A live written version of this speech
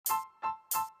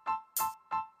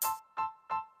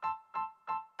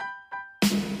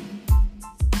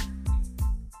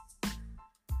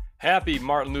Happy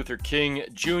Martin Luther King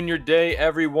Jr. Day,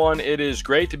 everyone. It is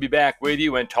great to be back with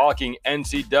you and talking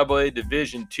NCAA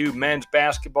Division II men's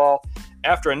basketball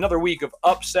after another week of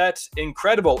upsets,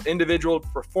 incredible individual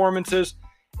performances.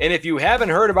 And if you haven't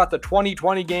heard about the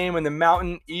 2020 game in the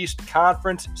Mountain East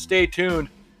Conference, stay tuned.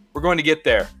 We're going to get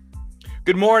there.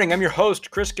 Good morning. I'm your host,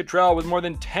 Chris Cottrell, with more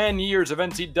than 10 years of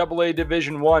NCAA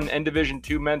Division I and Division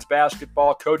II men's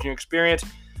basketball coaching experience,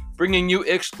 bringing you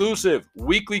exclusive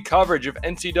weekly coverage of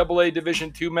NCAA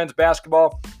Division II men's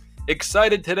basketball.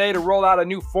 Excited today to roll out a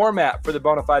new format for the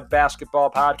Bonafide Basketball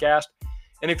Podcast.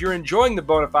 And if you're enjoying the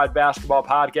Bonafide Basketball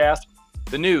Podcast,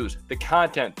 the news, the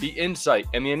content, the insight,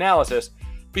 and the analysis,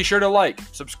 be sure to like,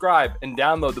 subscribe, and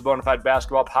download the Bonafide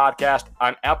Basketball Podcast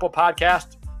on Apple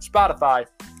Podcasts, Spotify,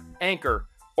 Anchor,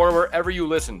 or wherever you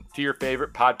listen to your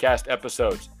favorite podcast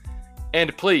episodes.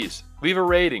 And please, leave a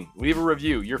rating, leave a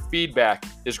review. Your feedback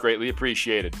is greatly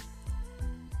appreciated.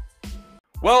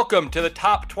 Welcome to the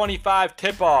top 25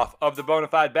 tip-off of the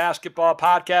Bonafide Basketball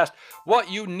Podcast.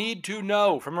 What you need to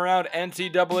know from around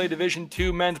NCAA Division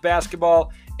II men's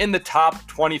basketball in the top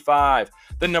 25.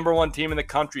 The number one team in the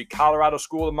country, Colorado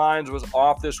School of Mines, was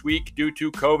off this week due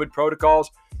to COVID protocols.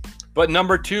 But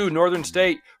number two, Northern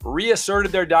State,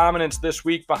 reasserted their dominance this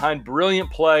week behind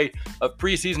brilliant play of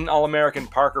preseason All-American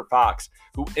Parker Fox,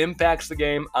 who impacts the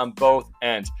game on both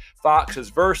ends. Fox is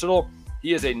versatile.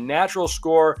 He is a natural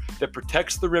scorer that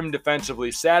protects the rim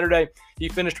defensively. Saturday, he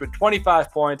finished with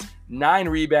 25 points, 9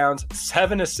 rebounds,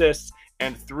 7 assists,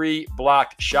 and 3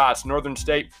 blocked shots. Northern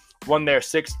State won their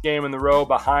 6th game in a row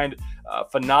behind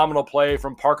phenomenal play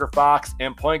from Parker Fox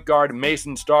and point guard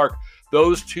Mason Stark.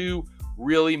 Those two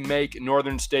really make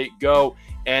Northern State go,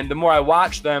 and the more I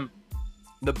watch them,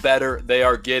 the better they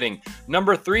are getting.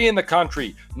 Number 3 in the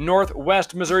country,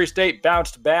 Northwest Missouri State,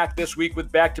 bounced back this week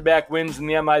with back-to-back wins in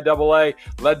the MIAA,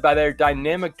 led by their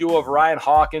dynamic duo of Ryan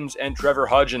Hawkins and Trevor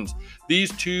Hudgens.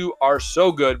 These two are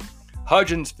so good.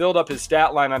 Hudgens filled up his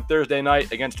stat line on Thursday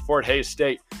night against Fort Hays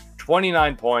State.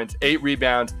 29 points, 8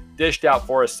 rebounds, dished out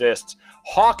 4 assists.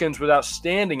 Hawkins was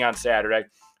outstanding on Saturday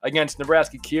against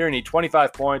Nebraska Kearney,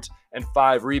 25 points and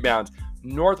 5 rebounds.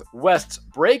 Northwest's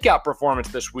breakout performance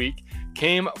this week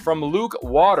came from Luke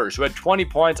Waters, who had 20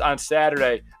 points on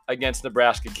Saturday against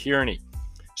Nebraska Kearney.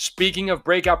 Speaking of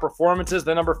breakout performances,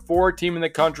 the number 4 team in the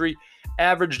country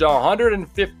averaged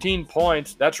 115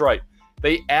 points. That's right.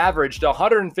 They averaged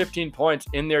 115 points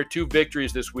in their 2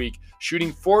 victories this week,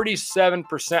 shooting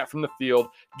 47% from the field,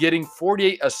 getting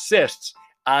 48 assists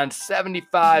on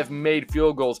 75 made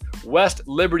field goals. West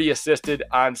Liberty assisted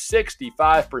on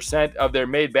 65% of their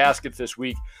made baskets this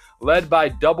week, led by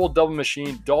double-double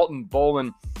machine Dalton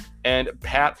Bolin and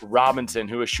Pat Robinson,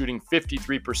 who is shooting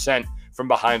 53% from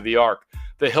behind the arc.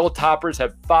 The Hilltoppers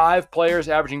have 5 players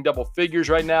averaging double figures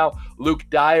right now. Luke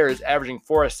Dyer is averaging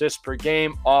 4 assists per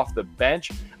game off the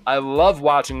bench. I love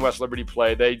watching West Liberty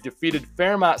play. They defeated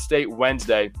Fairmont State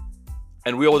Wednesday,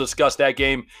 and we will discuss that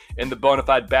game in the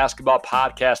Bonafide Basketball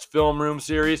Podcast Film Room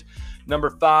series.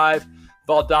 Number 5,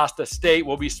 Valdosta State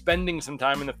will be spending some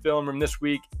time in the film room this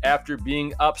week after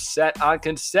being upset on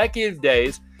consecutive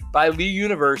days by Lee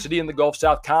University in the Gulf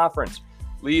South Conference.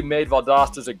 Lee made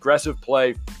Valdosta's aggressive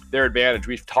play their advantage.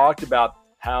 We've talked about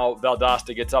how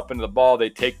Valdosta gets up into the ball.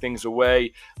 They take things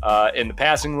away in the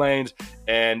passing lanes,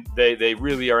 and they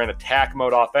really are in attack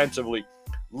mode offensively.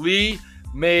 Lee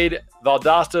made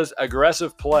Valdosta's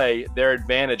aggressive play their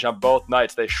advantage on both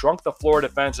nights. They shrunk the floor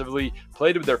defensively,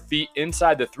 played with their feet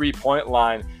inside the three-point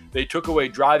line. They took away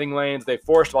driving lanes. They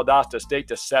forced Valdosta State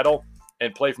to settle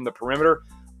and play from the perimeter.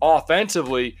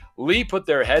 Offensively, Lee put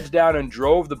their heads down and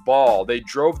drove the ball. They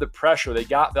drove the pressure. They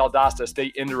got Valdosta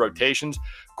State into rotations.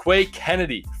 Quay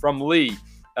Kennedy from Lee,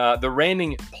 the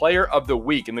reigning player of the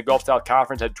week in the Gulf South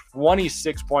Conference, had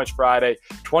 26 points Friday,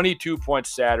 22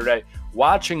 points Saturday.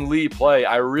 Watching Lee play,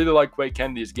 I really like Quay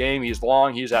Kennedy's game. He's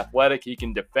long, he's athletic, he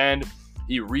can defend,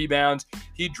 he rebounds,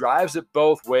 he drives it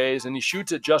both ways, and he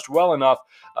shoots it just well enough.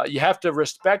 You have to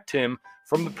respect him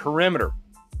from the perimeter.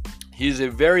 He's a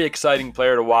very exciting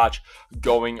player to watch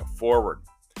going forward.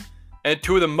 And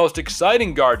 2 of the most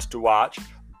exciting guards to watch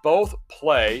both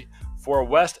play for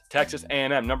West Texas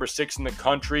A&M, number 6 in the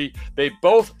country. They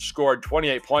both scored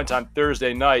 28 points on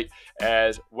Thursday night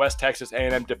as West Texas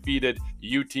A&M defeated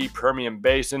UT Permian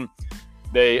Basin.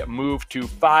 They moved to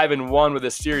 5-1 with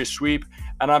a series sweep,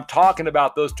 and I'm talking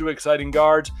about those 2 exciting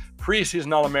guards,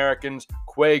 preseason All-Americans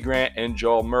Quay Grant and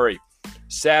Joel Murray.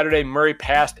 Saturday, Murray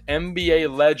passed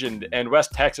NBA legend and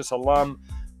West Texas alum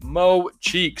Mo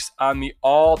Cheeks on the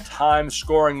all-time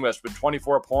scoring list with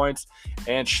 24 points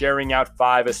and sharing out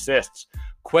 5 assists.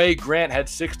 Quay Grant had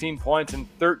 16 points and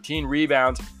 13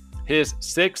 rebounds his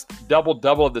 6th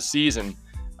double-double of the season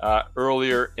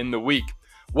earlier in the week.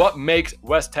 What makes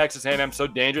West Texas A&M so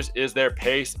dangerous is their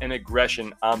pace and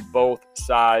aggression on both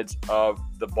sides of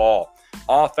the ball.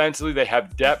 Offensively, they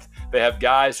have depth. They have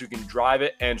guys who can drive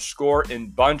it and score in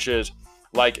bunches,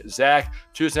 like Zach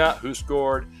Toussaint, who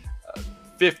scored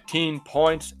 15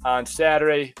 points on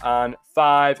Saturday on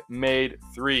 5 made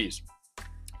threes.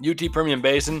 UT Permian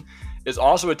Basin is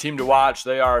also a team to watch.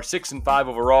 They are 6-5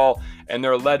 overall, and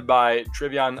they're led by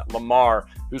Trevion Lamar,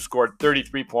 who scored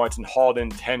 33 points and hauled in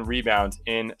 10 rebounds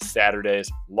in Saturday's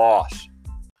loss.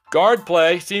 Guard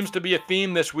play seems to be a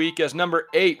theme this week as number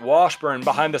 8, Washburn,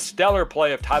 behind the stellar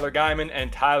play of Tyler Guyman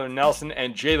and Tyler Nelson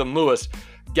and Jalen Lewis,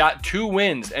 got 2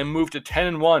 wins and moved to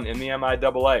 10-1 in the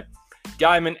MIAA.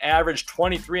 Guyman averaged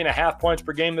 23.5 points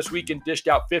per game this week and dished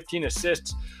out 15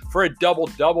 assists for a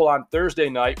double-double on Thursday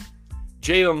night.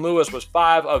 Jalen Lewis was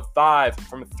 5 of 5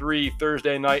 from 3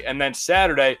 Thursday night, and then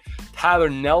Saturday, Tyler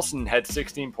Nelson had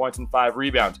 16 points and 5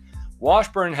 rebounds.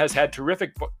 Washburn has had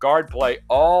terrific guard play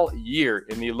all year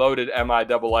in the loaded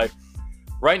MIAA.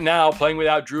 Right now, playing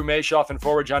without Drew Mayshoff and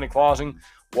forward Johnny Clausing,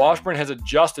 Washburn has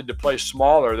adjusted to play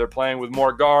smaller. They're playing with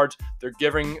more guards. They're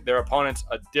giving their opponents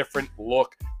a different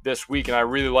look this week, and I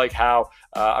really like how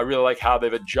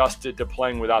they've adjusted to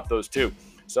playing without those two.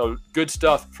 So good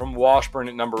stuff from Washburn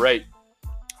at number 8.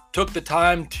 Took the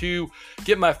time to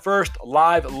get my first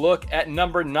live look at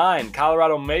number 9,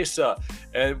 Colorado Mesa.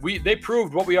 And they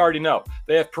proved what we already know.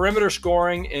 They have perimeter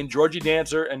scoring in Georgie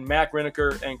Dancer and Mac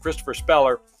Riniker and Christopher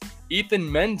Speller. Ethan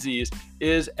Menzies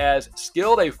is as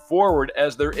skilled a forward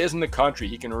as there is in the country.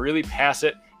 He can really pass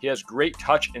it. He has great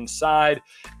touch inside.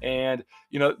 And,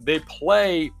 they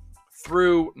play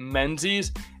through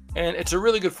Menzies. And it's a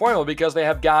really good formula because they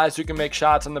have guys who can make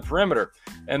shots on the perimeter.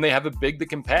 And they have a big that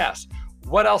can pass.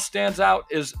 What else stands out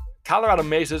is Colorado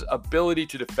Mesa's ability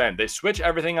to defend. They switch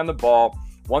everything on the ball,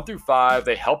 1 through 5.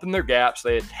 They help in their gaps.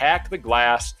 They attack the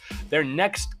glass. Their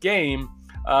next game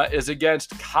is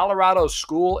against Colorado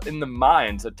School in the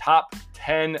Mines, a top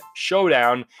 10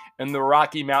 showdown in the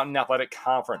Rocky Mountain Athletic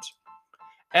Conference.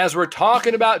 As we're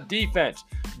talking about defense,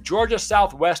 Georgia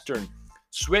Southwestern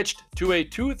switched to a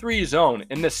 2-3 zone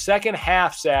in the second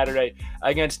half Saturday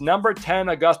against number 10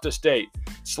 Augusta State,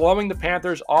 slowing the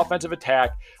Panthers' offensive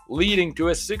attack, leading to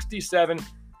a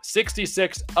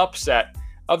 67-66 upset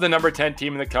of the number 10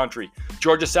 team in the country.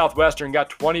 Georgia Southwestern got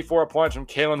 24 points from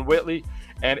Kalen Whitley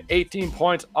and 18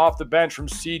 points off the bench from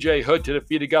CJ Hood to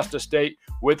defeat Augusta State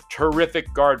with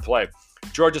terrific guard play.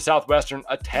 Georgia Southwestern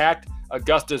attacked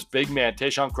Augusta's big man,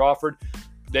 Tayshawn Crawford.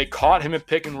 They caught him in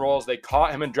pick and rolls. They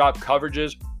caught him in drop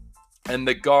coverages. And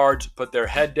the guards put their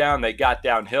head down. They got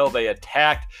downhill. They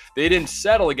attacked. They didn't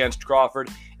settle against Crawford,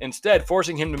 instead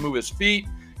forcing him to move his feet,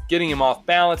 getting him off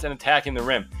balance, and attacking the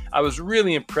rim. I was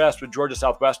really impressed with Georgia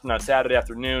Southwestern on Saturday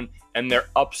afternoon and their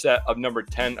upset of number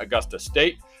 10 Augusta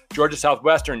State. Georgia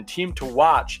Southwestern, team to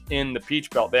watch in the Peach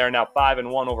Belt. They are now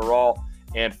 5-1 overall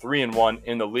and 3-1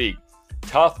 in the league.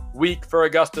 Tough week for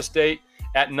Augusta State.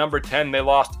 At number 10, they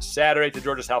lost Saturday to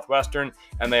Georgia Southwestern,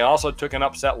 and they also took an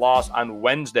upset loss on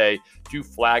Wednesday to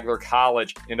Flagler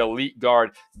College in elite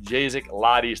guard Jacek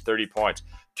Lottie's 30 points.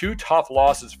 2 tough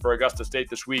losses for Augusta State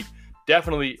this week.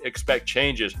 Definitely expect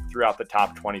changes throughout the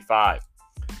top 25.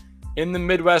 In the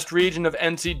Midwest region of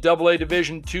NCAA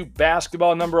Division II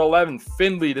basketball, number 11,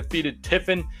 Findlay defeated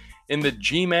Tiffin in the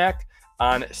GMAC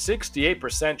on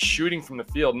 68% shooting from the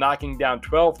field, knocking down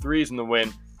 12 threes in the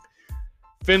win.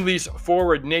 Findlay's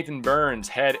forward Nathan Burns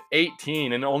had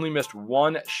 18 and only missed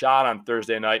 1 shot on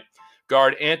Thursday night.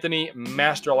 Guard Anthony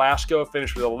Mastrolasco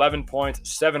finished with 11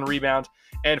 points, 7 rebounds,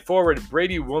 and forward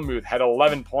Brady Wilmuth had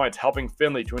 11 points, helping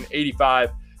Findlay to an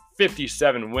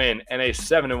 85-57 win and a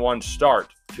 7-1 start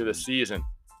to the season.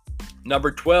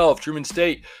 Number 12, Truman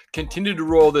State, continued to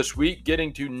roll this week,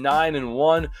 getting to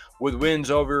 9-1 with wins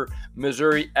over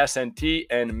Missouri S&T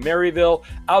and Maryville,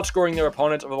 outscoring their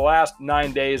opponents over the last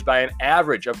 9 days by an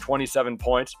average of 27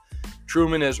 points.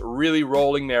 Truman is really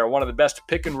rolling. They are one of the best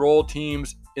pick-and-roll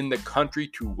teams in the country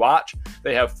to watch.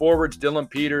 They have forwards Dylan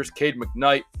Peters, Cade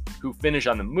McKnight, who finish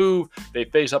on the move. They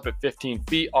face up at 15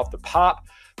 feet off the pop.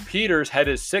 Peters had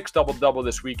his 6th double-double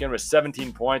this weekend with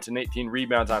 17 points and 18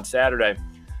 rebounds on Saturday.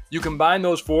 You combine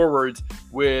those forwards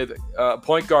with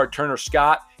point guard Turner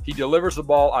Scott. He delivers the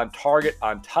ball on target,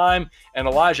 on time, and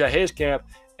Elijah Hayskamp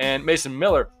and Mason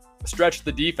Miller stretch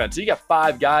the defense. So you got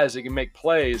 5 guys that can make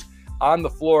plays on the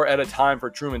floor at a time for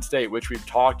Truman State, which we've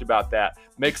talked about that.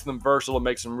 Makes them versatile,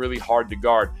 makes them really hard to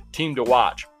guard. Team to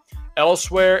watch.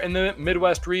 Elsewhere in the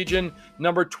Midwest region,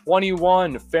 number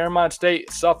 21, Fairmont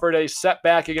State suffered a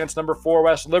setback against number 4,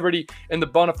 West Liberty in the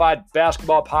Bonafide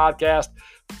Basketball Podcast.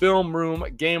 film room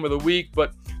game of the week,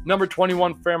 but number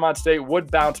 21 Fairmont State would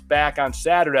bounce back on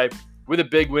Saturday with a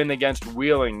big win against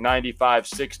Wheeling,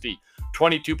 95-60.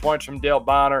 22 points from Dale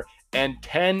Bonner and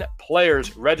 10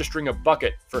 players registering a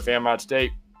bucket for Fairmont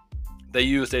State. They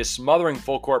used a smothering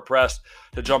full-court press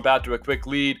to jump out to a quick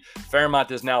lead.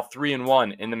 Fairmont is now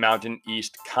 3-1 in the Mountain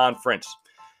East Conference.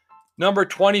 Number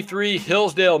 23,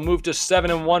 Hillsdale moved to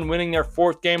 7-1, winning their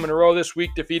fourth game in a row this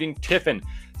week, defeating Tiffin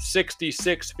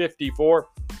 66-54.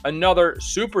 Another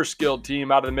super skilled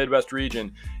team out of the Midwest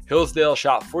region. Hillsdale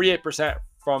shot 48%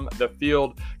 from the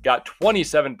field, got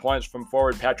 27 points from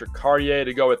forward Patrick Cartier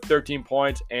to go with 13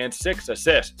 points and 6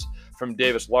 assists from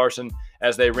Davis Larson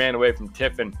as they ran away from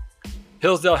Tiffin.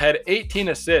 Hillsdale had 18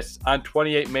 assists on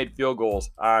 28 made field goals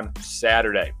on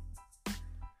Saturday.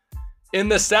 In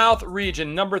the South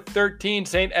region, number 13,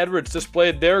 St. Edwards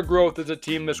displayed their growth as a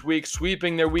team this week,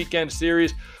 sweeping their weekend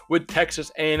series with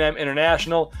Texas A&M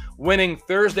International, winning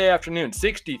Thursday afternoon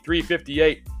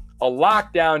 63-58. A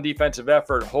lockdown defensive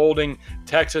effort holding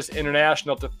Texas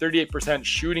International to 38%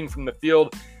 shooting from the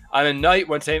field on a night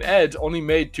when St. Ed's only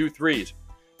made 2 threes.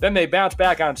 Then they bounced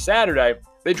back on Saturday.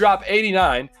 They dropped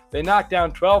 89. They knocked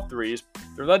down 12 threes.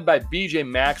 They're led by B.J.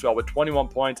 Maxwell with 21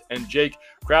 points and Jake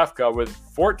Krafka with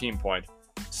 14 points.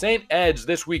 St. Ed's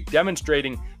this week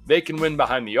demonstrating they can win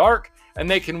behind the arc and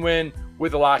they can win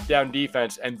with a lockdown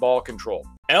defense and ball control.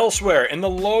 Elsewhere, in the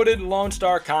loaded Lone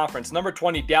Star Conference, number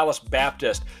 20 Dallas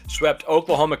Baptist swept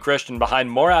Oklahoma Christian behind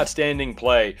more outstanding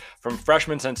play from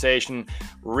freshman sensation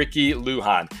Ricky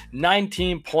Lujan.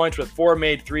 19 points with 4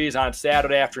 made threes on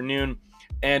Saturday afternoon.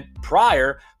 And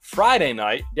prior, Friday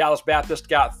night, Dallas Baptist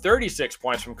got 36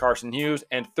 points from Carson Hughes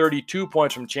and 32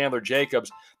 points from Chandler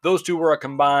Jacobs. Those two were a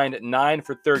combined 9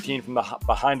 for 13 from the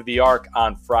behind the arc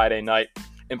on Friday night.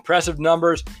 Impressive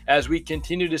numbers as we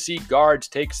continue to see guards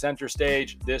take center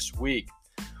stage this week.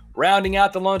 Rounding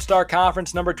out the Lone Star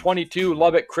Conference, number 22,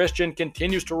 Lubbock Christian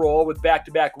continues to roll with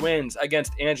back-to-back wins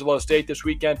against Angelo State this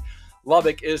weekend.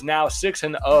 Lubbock is now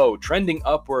 6-0, trending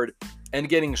upward and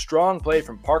getting strong play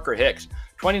from Parker Hicks.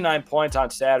 29 points on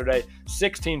Saturday,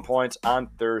 16 points on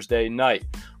Thursday night.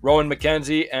 Rowan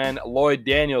McKenzie and Lloyd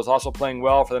Daniels also playing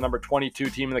well for the number 22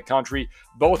 team in the country.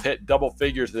 Both hit double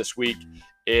figures this week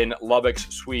in Lubbock's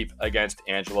sweep against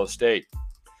Angelo State.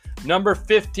 Number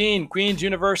 15, Queens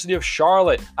University of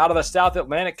Charlotte out of the South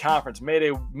Atlantic Conference made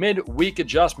a midweek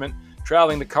adjustment,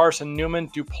 traveling to Carson Newman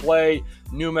to play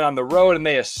Newman on the road, and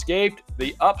they escaped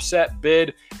the upset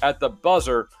bid at the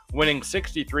buzzer, winning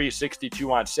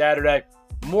 63-62 on Saturday.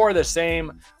 More of the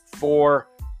same for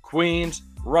Queens,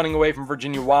 running away from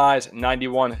Virginia Wise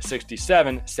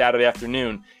 91-67 Saturday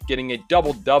afternoon, getting a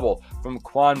double-double from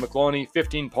Quan McCloney,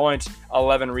 15 points,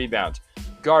 11 rebounds.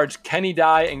 Guards Kenny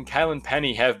Dye and Kylan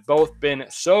Penny have both been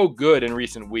so good in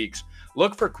recent weeks.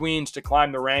 Look for Queens to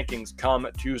climb the rankings come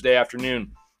Tuesday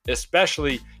afternoon,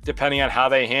 especially depending on how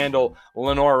they handle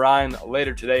Lenore Ryan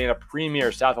later today in a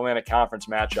premier South Atlantic Conference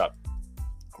matchup.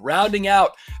 Rounding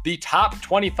out the top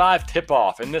 25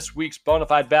 tip-off in this week's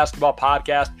Bonafide Basketball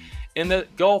Podcast, in the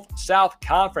Gulf South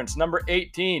Conference, number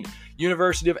 18,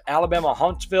 University of Alabama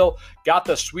Huntsville got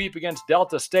the sweep against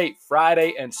Delta State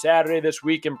Friday and Saturday this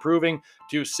week, improving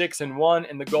to 6-1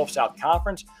 in the Gulf South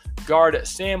Conference. Guard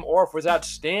Sam Orff was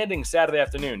outstanding Saturday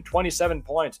afternoon, 27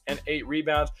 points and 8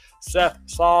 rebounds. Seth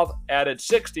Salve added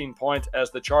 16 points as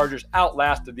the Chargers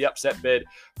outlasted the upset bid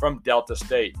from Delta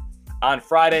State. On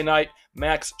Friday night,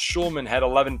 Max Schulman had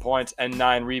 11 points and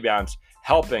 9 rebounds,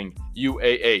 helping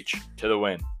UAH to the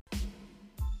win.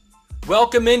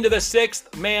 Welcome into the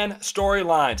Sixth Man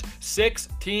Storylines. 6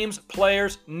 teams,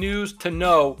 players, news to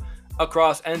know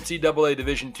across NCAA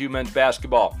Division II men's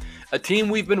basketball. A team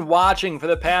we've been watching for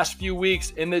the past few weeks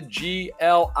in the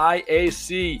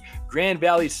GLIAC, Grand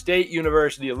Valley State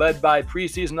University, led by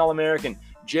preseason All-American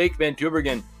Jake Van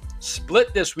Tubergen,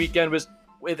 split this weekend with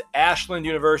Ashland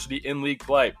University in league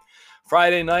play.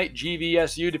 Friday night,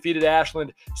 GVSU defeated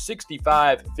Ashland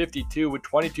 65-52 with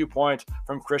 22 points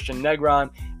from Christian Negron,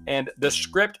 and the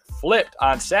script flipped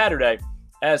on Saturday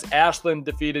as Ashland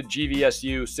defeated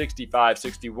GVSU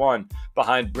 65-61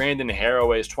 behind Brandon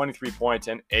Haraway's 23 points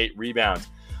and 8 rebounds.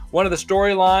 One of the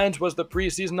storylines was the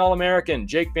preseason All-American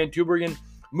Jake Van Tubergen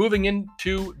moving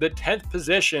into the 10th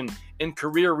position in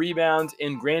career rebounds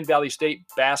in Grand Valley State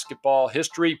basketball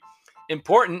history.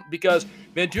 Important because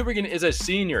Van Tubergen is a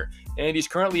senior and he's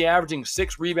currently averaging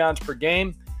 6 rebounds per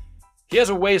game. He has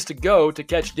a ways to go to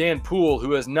catch Dan Poole,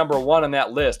 who is number 1 on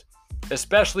that list,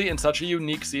 especially in such a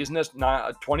unique season as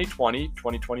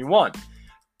 2020-2021.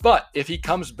 But if he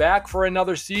comes back for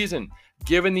another season,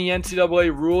 given the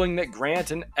NCAA ruling that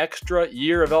grants an extra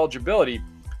year of eligibility,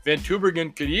 Van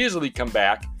Tubergen could easily come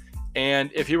back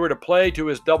And if he were to play to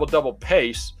his double-double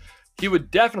pace, he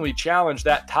would definitely challenge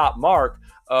that top mark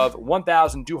of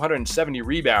 1,270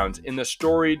 rebounds in the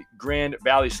storied Grand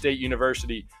Valley State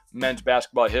University men's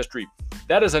basketball history.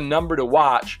 That is a number to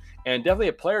watch, and definitely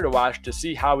a player to watch to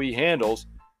see how he handles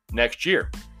next year.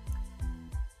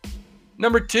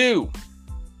 Number 2,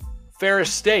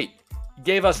 Ferris State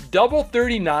gave us double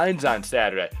 39s on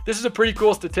Saturday. This is a pretty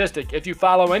cool statistic. If you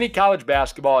follow any college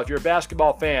basketball, if you're a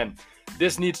basketball fan,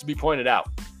 this needs to be pointed out.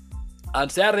 On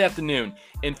Saturday afternoon,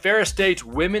 in Ferris State's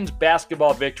women's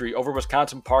basketball victory over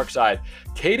Wisconsin Parkside,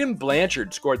 Caden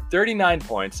Blanchard scored 39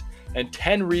 points and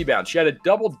 10 rebounds. She had a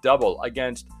double-double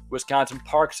against Wisconsin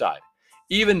Parkside.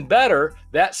 Even better,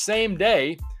 that same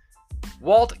day,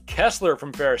 Walt Kessler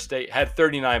from Ferris State had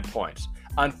 39 points.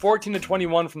 On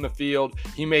 14-21 from the field,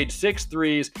 he made 6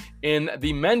 threes in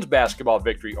the men's basketball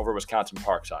victory over Wisconsin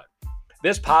Parkside.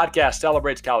 This podcast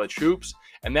celebrates college hoops,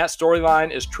 and that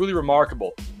storyline is truly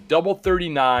remarkable. Double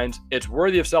 39s, it's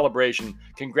worthy of celebration.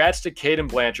 Congrats to Caden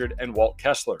Blanchard and Walt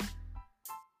Kessler.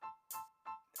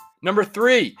 Number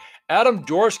 3, Adam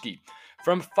Dorsky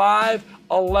from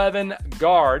 5'11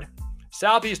 guard,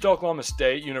 Southeast Oklahoma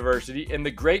State University in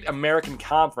the Great American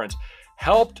Conference,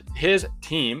 helped his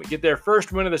team get their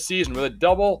first win of the season with a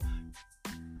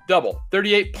double-double,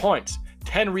 38 points,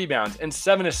 10 rebounds, and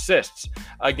 7 assists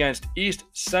against East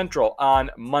Central on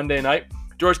Monday night.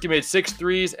 Dorsky made 6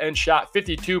 threes and shot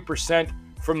 52%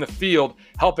 from the field,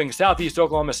 helping Southeast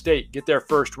Oklahoma State get their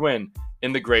first win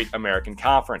in the Great American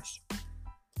Conference.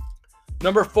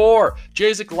 Number 4,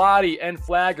 Jacek Lottie and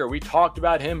Flagger. We talked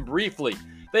about him briefly.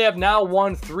 They have now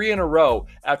won 3 in a row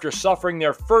after suffering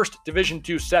their first Division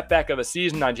II setback of the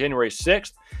season on January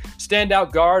 6th.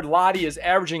 Standout guard Lottie is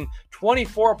averaging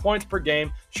 24 points per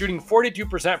game, shooting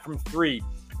 42% from 3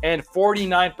 and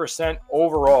 49%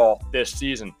 overall this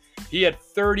season. He had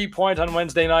 30 points on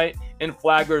Wednesday night in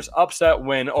Flagler's upset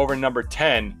win over number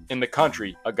 10 in the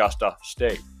country, Augusta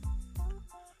State.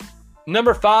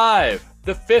 Number 5,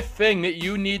 the 5th thing that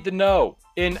you need to know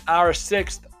in our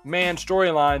 6th man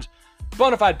storylines.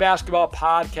 Bonafide Basketball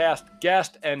Podcast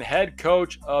guest and head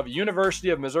coach of University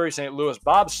of Missouri St. Louis,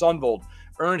 Bob Sundvold,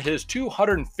 earned his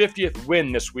 250th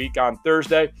win this week on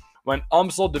Thursday when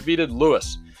UMSL defeated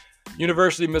Lewis.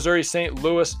 University of Missouri St.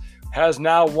 Louis has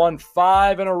now won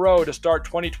 5 in a row to start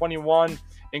 2021,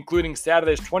 including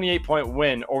Saturday's 28-point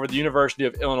win over the University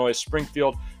of Illinois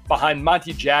Springfield behind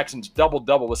Monty Jackson's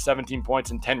double-double with 17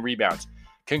 points and 10 rebounds.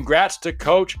 Congrats to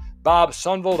Coach Bob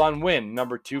Sundvold on win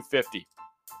number 250.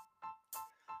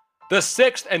 The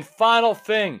 6th and final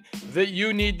thing that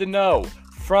you need to know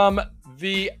from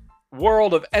the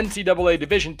world of NCAA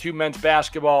Division II men's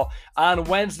basketball. On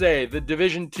Wednesday, the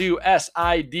Division II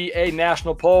SIDA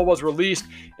national poll was released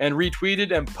and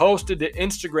retweeted and posted to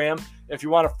Instagram if you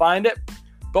want to find it.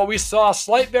 But we saw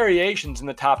slight variations in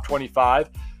the top 25.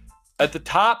 At the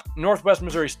top, Northwest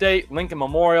Missouri State, Lincoln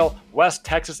Memorial, West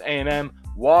Texas A&M,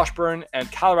 Washburn,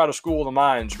 and Colorado School of the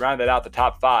Mines rounded out the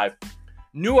top 5.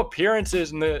 New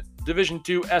appearances in the Division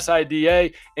II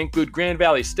SIDA include Grand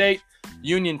Valley State,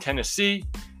 Union, Tennessee,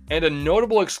 and a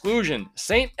notable exclusion,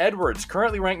 St. Edward's,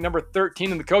 currently ranked number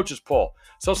 13 in the coaches poll.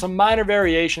 So some minor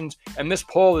variations, and this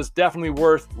poll is definitely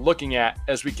worth looking at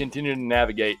as we continue to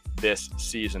navigate this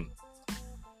season.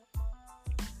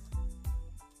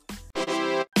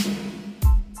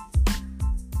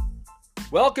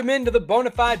 Welcome into the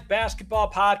Bonafide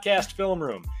Basketball Podcast Film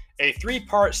Room, a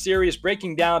 3-part series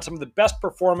breaking down some of the best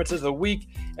performances of the week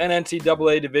in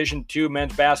NCAA Division II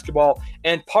men's basketball.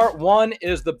 And part 1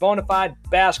 is the Bonafide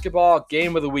Basketball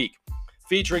Game of the Week,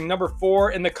 featuring number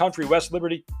 4 in the country, West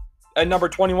Liberty, and number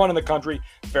 21 in the country,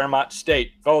 Fairmont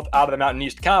State, both out of the Mountain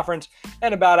East Conference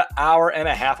and about an hour and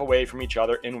a half away from each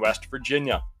other in West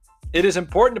Virginia. It is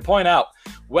important to point out,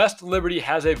 West Liberty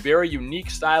has a very unique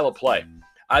style of play.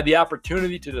 I had the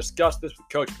opportunity to discuss this with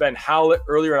Coach Ben Howlett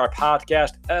earlier in our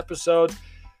podcast episodes.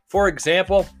 For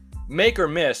example, make or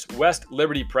miss West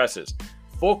Liberty presses,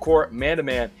 full court,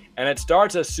 man-to-man, and it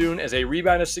starts as soon as a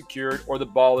rebound is secured or the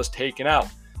ball is taken out.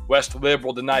 West Lib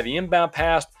will deny the inbound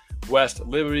pass, West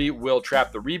Liberty will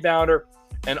trap the rebounder,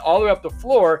 and all the way up the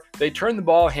floor, they turn the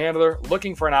ball handler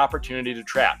looking for an opportunity to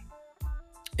trap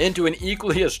into an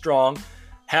equally as strong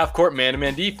half-court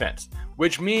man-to-man defense,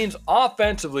 which means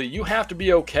offensively you have to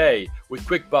be okay with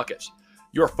quick buckets.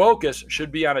 Your focus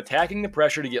should be on attacking the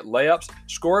pressure to get layups,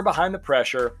 score behind the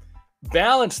pressure,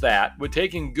 balance that with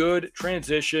taking good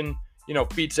transition,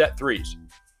 feet set threes.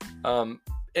 And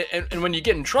when you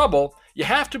get in trouble, you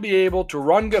have to be able to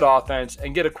run good offense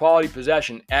and get a quality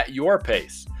possession at your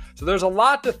pace. So there's a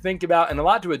lot to think about and a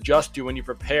lot to adjust to when you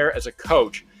prepare as a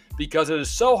coach, because it is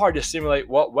so hard to simulate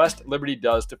what West Liberty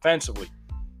does defensively.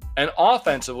 And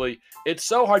offensively, it's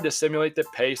so hard to simulate the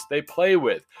pace they play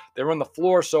with. They run the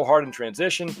floor so hard in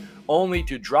transition, only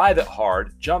to drive it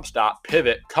hard, jump stop,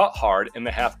 pivot, cut hard in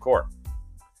the half court.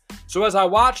 So as I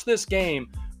watched this game,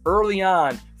 early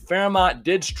on, Fairmont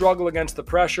did struggle against the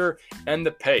pressure and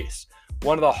the pace.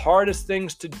 One of the hardest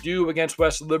things to do against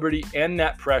West Liberty and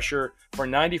that pressure for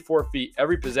 94 feet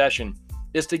every possession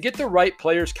is to get the right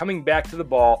players coming back to the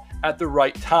ball at the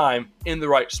right time in the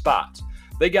right spots.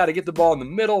 They got to get the ball in the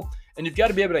middle, and you've got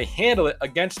to be able to handle it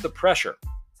against the pressure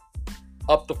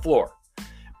up the floor.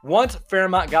 Once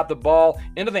Fairmont got the ball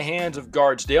into the hands of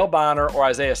guards Dale Bonner or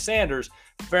Isaiah Sanders,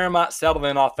 Fairmont settled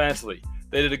in offensively.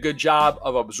 They did a good job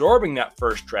of absorbing that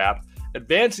first trap,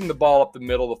 advancing the ball up the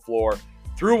middle of the floor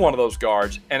through one of those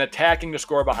guards, and attacking to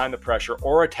score behind the pressure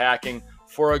or attacking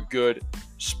for a good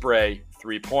spray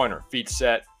three-pointer. Feet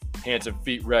set, hands and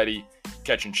feet ready,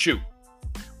 catch and shoot.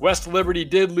 West Liberty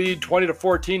did lead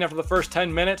 20-14 after the first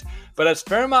 10 minutes, but as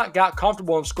Fairmont got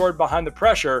comfortable and scored behind the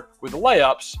pressure with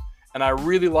layups, and I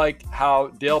really liked how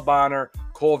Dale Bonner,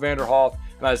 Cole Vanderhoff,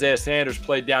 and Isaiah Sanders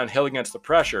played downhill against the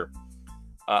pressure.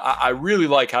 I really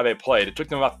like how they played. It took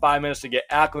them about 5 minutes to get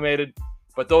acclimated,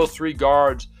 but those three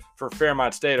guards for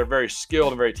Fairmont State are very skilled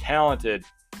and very talented.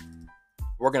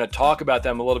 We're going to talk about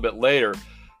them a little bit later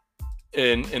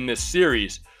in this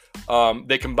series.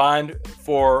 They combined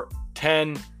for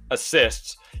 10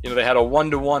 assists. They had a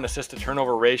 1-to-1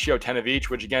 assist-to-turnover ratio, 10 of each,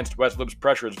 which against West Lib's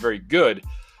pressure is very good.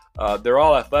 They're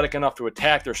all athletic enough to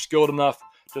attack. They're skilled enough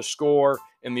to score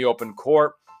in the open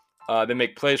court. They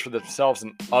make plays for themselves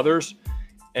and others.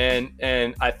 And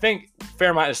I think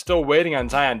Fairmont is still waiting on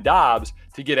Zion Dobbs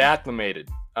to get acclimated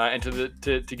and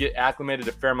to get acclimated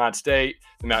to Fairmont State,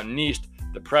 the Mountain East,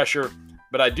 the pressure.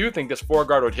 But I do think this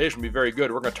four-guard rotation will be very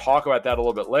good. We're going to talk about that a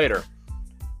little bit later.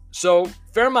 So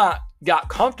Fairmont got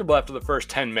comfortable after the first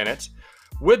 10 minutes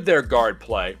with their guard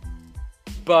play,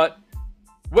 but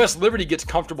West Liberty gets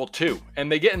comfortable too, and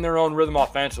they get in their own rhythm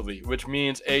offensively, which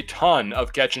means a ton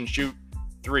of catch-and-shoot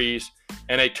threes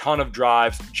and a ton of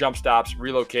drives, jump stops,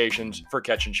 relocations for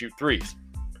catch-and-shoot threes.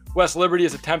 West Liberty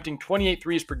is attempting 28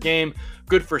 threes per game,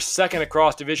 good for second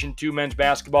across Division II men's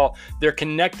basketball. They're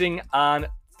connecting on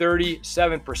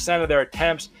 37% of their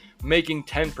attempts, making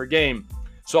 10 per game.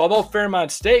 So although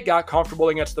Fairmont State got comfortable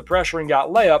against the pressure and got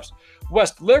layups,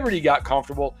 West Liberty got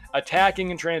comfortable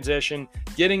attacking in transition,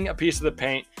 getting a piece of the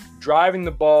paint, driving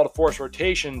the ball to force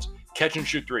rotations, catch and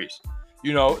shoot threes.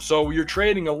 So you're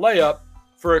trading a layup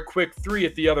for a quick three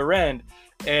at the other end,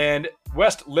 and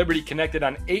West Liberty connected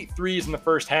on 8 threes in the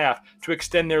first half to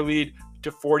extend their lead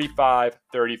to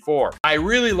 45-34. I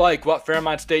really like what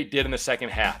Fairmont State did in the second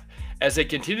half. As they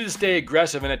continued to stay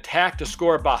aggressive and attack to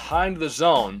score behind the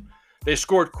zone, they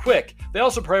scored quick. They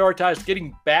also prioritized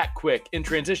getting back quick in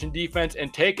transition defense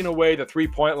and taking away the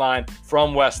three-point line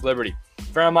from West Liberty.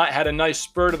 Fairmont had a nice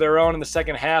spurt of their own in the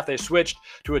second half. They switched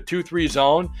to a 2-3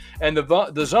 zone, and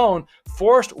the zone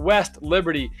forced West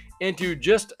Liberty into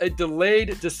just a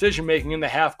delayed decision-making in the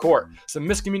half court. Some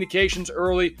miscommunications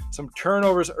early, some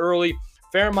turnovers early.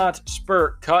 Fairmont's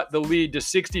spurt cut the lead to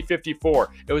 60-54.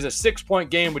 It was a 6-point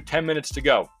game with 10 minutes to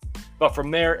go. But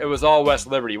from there, it was all West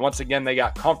Liberty. Once again, they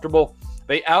got comfortable.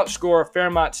 They outscore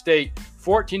Fairmont State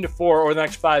 14-4 over the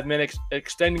next 5 minutes,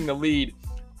 extending the lead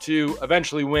to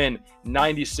eventually win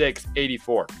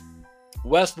 96-84.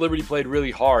 West Liberty played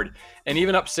really hard, and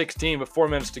even up 16 with 4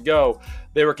 minutes to go,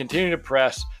 they were continuing to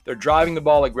press. They're driving the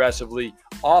ball aggressively.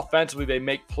 Offensively, they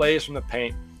make plays from the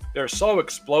paint. They're so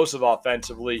explosive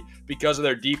offensively because of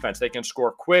their defense. They can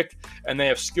score quick, and they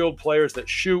have skilled players that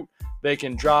shoot. They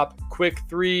can drop quick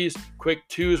threes, quick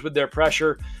twos with their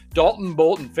pressure. Dalton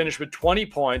Bolton finished with 20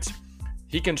 points.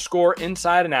 He can score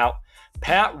inside and out.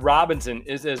 Pat Robinson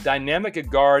is as dynamic a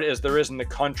guard as there is in the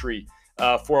country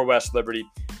for West Liberty.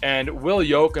 And Will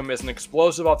Yoakum is an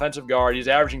explosive offensive guard. He's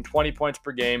averaging 20 points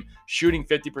per game, shooting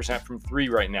 50% from three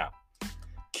right now.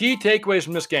 Key takeaways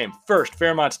from this game. First,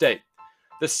 Fairmont State.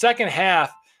 The second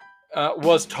half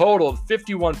was totaled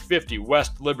 51-50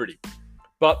 West Liberty.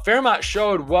 But Fairmont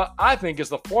showed what I think is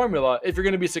the formula if you're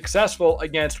going to be successful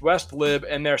against West Lib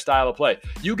and their style of play.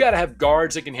 You got to have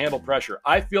guards that can handle pressure.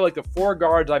 I feel like the 4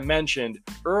 guards I mentioned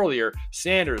earlier,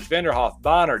 Sanders, Vanderhoff,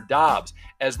 Bonner, Dobbs,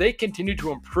 as they continue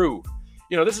to improve.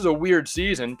 This is a weird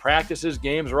season. Practices,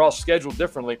 games are all scheduled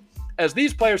differently. As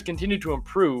these players continue to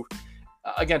improve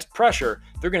against pressure,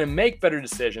 they're going to make better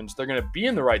decisions. They're going to be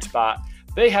in the right spot.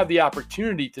 They have the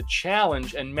opportunity to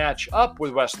challenge and match up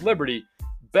with West Liberty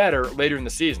better later in the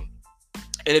season.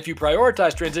 And if you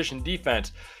prioritize transition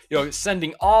defense,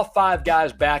 sending all 5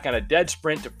 guys back on a dead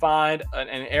sprint to find an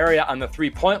area on the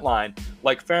 3-point line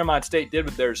like Fairmont State did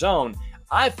with their zone,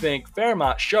 I think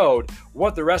Fairmont showed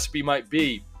what the recipe might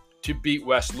be to beat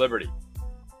West Liberty.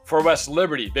 For West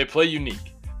Liberty, they play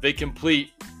unique. They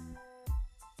complete.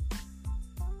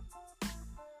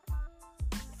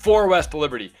 For West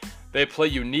Liberty, they play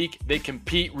unique. They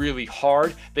compete really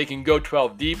hard. They can go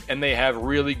 12 deep, and they have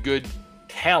really good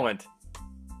talent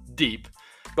deep.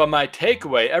 But my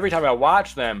takeaway every time I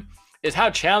watch them is how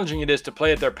challenging it is to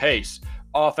play at their pace,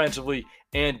 offensively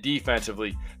and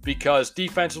defensively. Because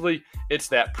defensively, it's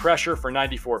that pressure for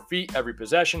 94 feet every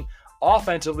possession.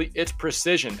 Offensively, it's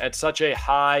precision at such a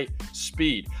high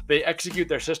speed. They execute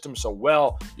their system so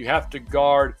well. You have to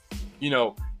guard,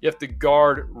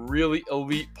 really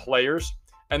elite players.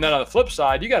 And then on the flip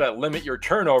side, you got to limit your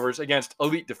turnovers against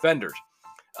elite defenders.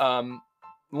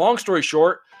 Long story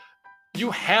short, you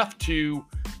have to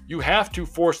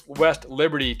force West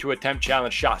Liberty to attempt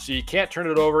challenge shots. So you can't turn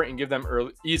it over and give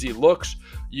them easy looks.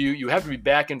 You have to be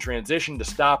back in transition to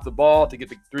stop the ball, to get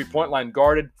the three-point line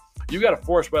guarded. You got to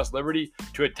force West Liberty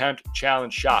to attempt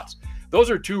challenge shots. Those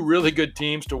are two really good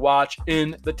teams to watch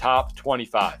in the top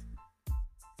 25.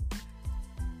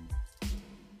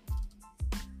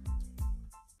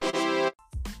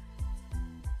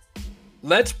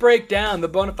 Let's break down the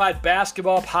Bonafide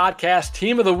Basketball Podcast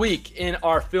Team of the Week in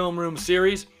our Film Room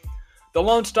series. The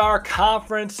Lone Star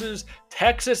Conference's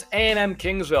Texas A&M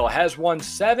Kingsville has won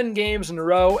 7 games in a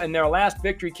row, and their last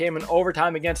victory came in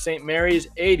overtime against St. Mary's,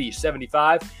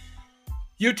 80-75.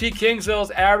 UT Kingsville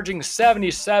is averaging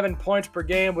 77 points per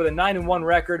game with a 9-1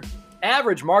 record.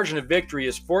 Average margin of victory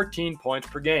is 14 points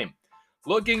per game.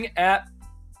 Looking at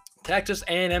Texas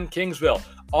A&M Kingsville,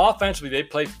 offensively, they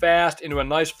play fast into a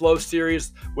nice flow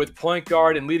series with point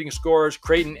guard and leading scorers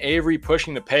Creighton Avery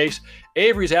pushing the pace.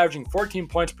 Avery's averaging 14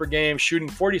 points per game, shooting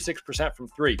 46% from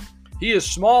three. He is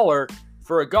smaller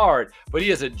for a guard, but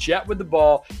he is a jet with the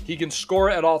ball. He can score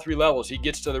at all three levels. He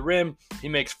gets to the rim, he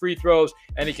makes free throws,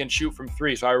 and he can shoot from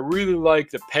three. So I really like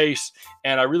the pace,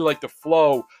 and I really like the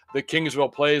flow that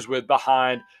Kingsville plays with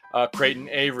behind Creighton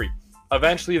Avery.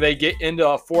 Eventually, they get into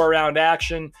a 4-round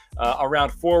action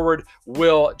around forward.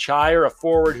 Will Chire, a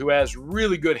forward who has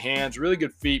really good hands, really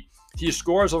good feet. He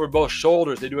scores over both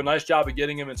shoulders. They do a nice job of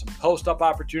getting him in some post-up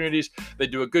opportunities. They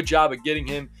do a good job of getting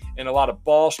him in a lot of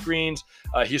ball screens.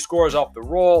 He scores off the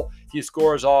roll. He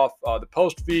scores off the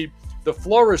post feed. The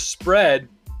floor is spread,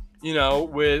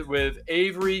 with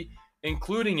Avery,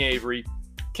 including Avery.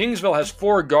 Kingsville has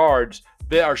 4 guards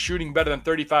that are shooting better than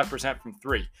 35% from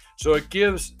three. So it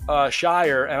gives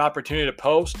Shire an opportunity to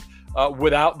post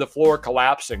without the floor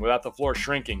collapsing, without the floor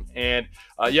shrinking. And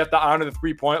you have to honor the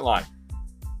three-point line.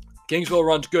 Kingsville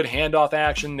runs good handoff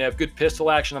action. They have good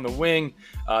pistol action on the wing.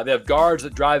 They have guards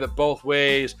that drive it both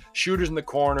ways, shooters in the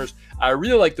corners. I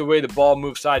really like the way the ball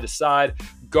moves side to side.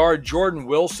 Guard Jordan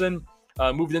Wilson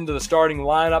moved into the starting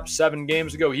lineup 7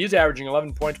 games ago. He's averaging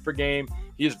 11 points per game.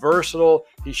 He's versatile.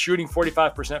 He's shooting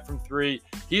 45% from three.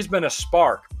 He's been a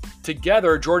spark.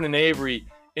 Together, Jordan and Avery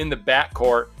in the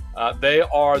backcourt, they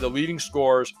are the leading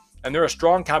scorers, and they're a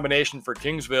strong combination for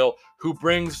Kingsville, who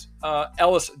brings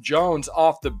Ellis Jones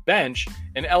off the bench,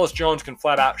 and Ellis Jones can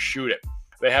flat out shoot it.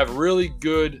 They have really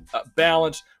good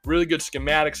balance, really good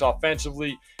schematics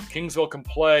offensively. Kingsville can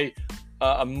play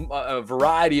a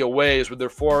variety of ways with their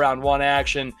 4-round-1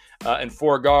 action and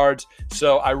 4 guards.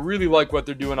 So I really like what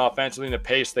they're doing offensively and the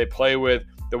pace they play with,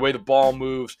 the way the ball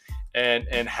moves,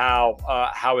 and how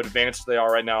advanced they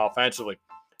are right now offensively.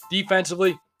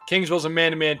 Defensively, Kingsville's a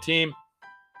man-to-man team.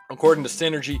 According to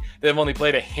Synergy, they've only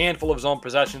played a handful of zone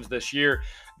possessions this year.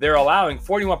 They're allowing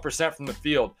 41% from the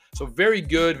field. So very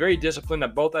good, very disciplined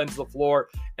on both ends of the floor.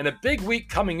 And a big week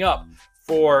coming up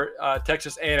for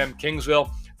Texas A&M Kingsville.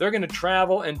 They're going to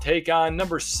travel and take on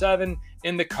number 7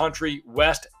 in the country,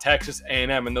 West Texas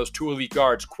A&M, and those 2 elite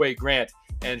guards, Quay Grant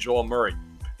and Joel Murray.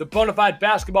 The Bonafide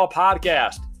Basketball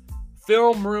Podcast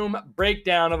film room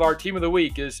breakdown of our team of the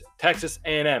week is Texas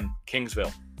A&M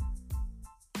Kingsville.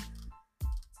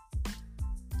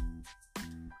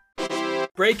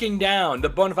 Breaking down the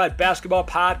Bonafide Basketball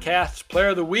Podcast's Player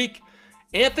of the Week,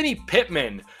 Anthony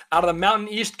Pittman out of the Mountain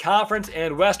East Conference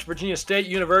and West Virginia State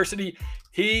University.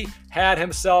 He had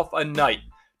himself a night.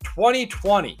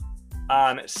 20-20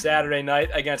 on Saturday night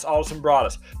against Alderson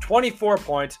Broaddus. 24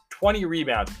 points, 20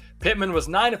 rebounds. Pittman was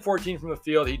 9 of 14 from the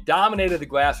field. He dominated the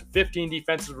glass with 15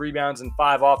 defensive rebounds and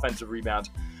 5 offensive rebounds.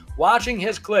 Watching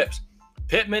his clips,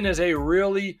 Pittman is a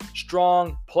really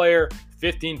strong player,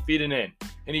 15 feet and in.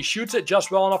 And he shoots it just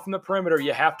well enough from the perimeter.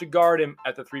 You have to guard him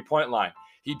at the three-point line.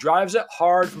 He drives it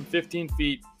hard from 15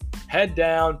 feet, head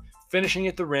down, finishing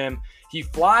at the rim. He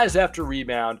flies after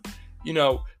rebound.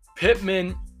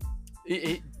 Pittman,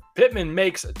 Pittman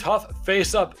makes tough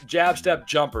face-up jab step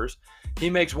jumpers. He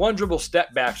makes one dribble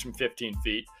step backs from 15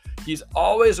 feet. He's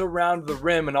always around the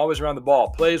rim and always around the ball.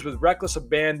 Plays with reckless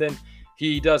abandon.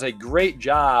 He does a great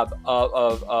job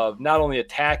of not only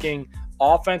attacking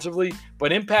offensively,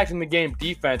 but impacting the game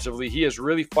defensively. He is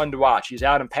really fun to watch. He's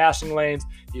out in passing lanes.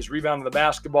 He's rebounding the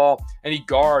basketball, and he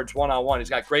guards one-on-one. He's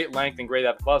got great length and great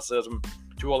athleticism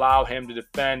to allow him to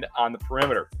defend on the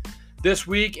perimeter. This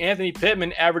week, Anthony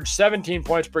Pittman averaged 17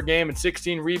 points per game and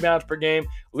 16 rebounds per game,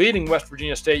 leading West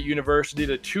Virginia State University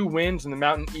to 2 wins in the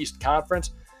Mountain East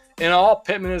Conference. In all,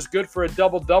 Pittman is good for a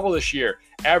double-double this year,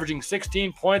 averaging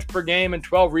 16 points per game and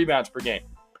 12 rebounds per game.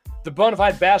 The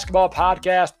Bonafide Basketball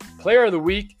Podcast Player of the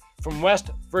Week from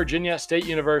West Virginia State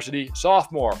University,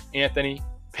 sophomore Anthony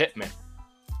Pittman.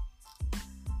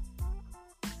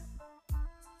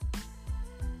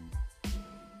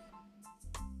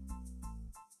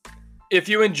 If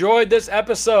you enjoyed this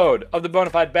episode of the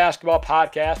Bonafide Basketball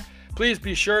Podcast, please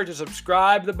be sure to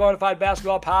subscribe to the Bonafide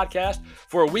Basketball Podcast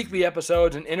for weekly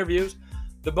episodes and interviews.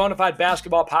 The Bonafide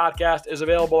Basketball Podcast is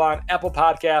available on Apple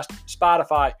Podcasts,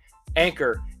 Spotify,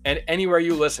 Anchor, and anywhere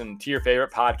you listen to your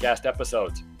favorite podcast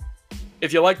episodes.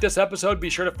 If you like this episode, be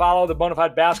sure to follow the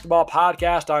Bonafide Basketball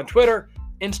Podcast on Twitter,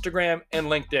 Instagram, and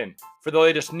LinkedIn for the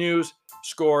latest news,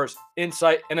 scores,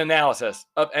 insight, and analysis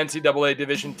of NCAA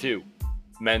Division II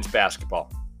men's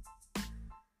basketball.